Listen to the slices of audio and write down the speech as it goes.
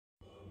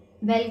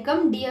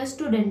Welcome dear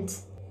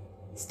students.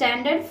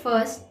 Standard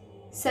first,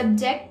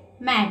 subject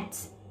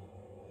maths.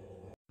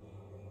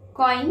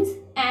 Coins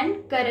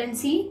and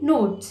currency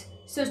notes.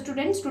 So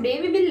students, today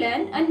we will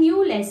learn a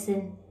new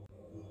lesson.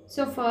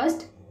 So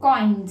first,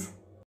 coins.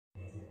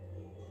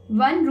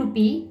 1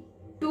 rupee,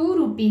 2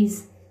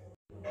 rupees,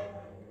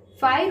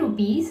 5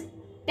 rupees,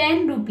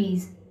 10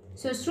 rupees.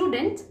 So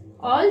students,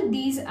 all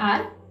these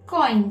are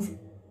coins.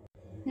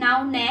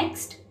 Now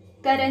next,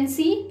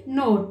 currency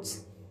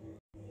notes.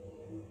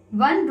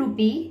 1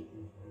 rupee,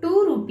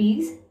 2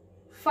 rupees,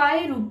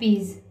 5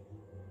 rupees,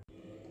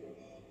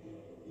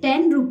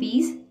 10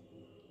 rupees,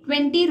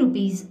 20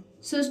 rupees.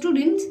 So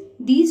students,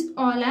 these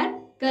all are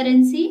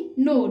currency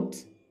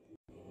notes.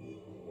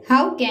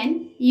 How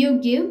can you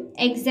give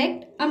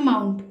exact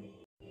amount?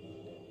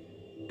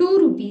 2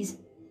 rupees.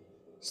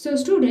 So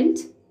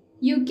students,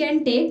 you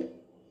can take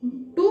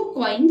 2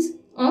 coins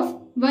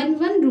of 1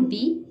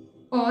 rupee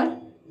or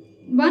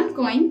 1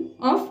 coin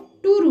of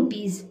 2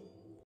 rupees.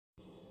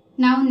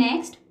 Now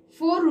next,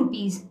 4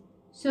 rupees.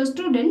 So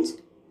students,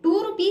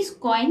 2 rupees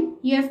coin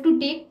you have to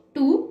take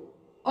 2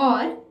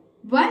 or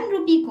 1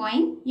 rupee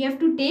coin you have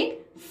to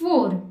take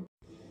 4.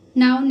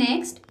 Now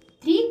next,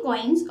 3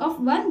 coins of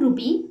 1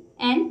 rupee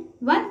and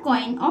 1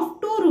 coin of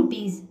 2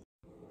 rupees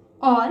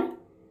or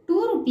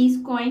 2 rupees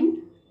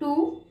coin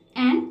 2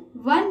 and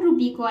 1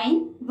 rupee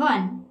coin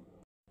 1.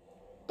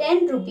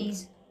 10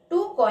 rupees,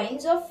 2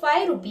 coins of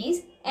 5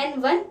 rupees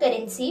and 1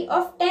 currency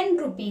of 10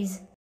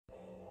 rupees.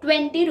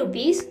 20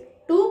 rupees,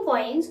 2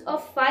 coins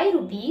of 5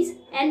 rupees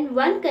and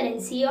 1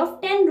 currency of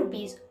 10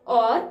 rupees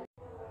or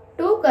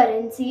 2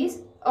 currencies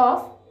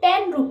of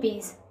 10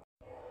 rupees.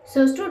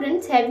 So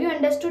students, have you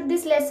understood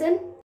this lesson?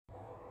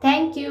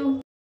 Thank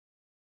you.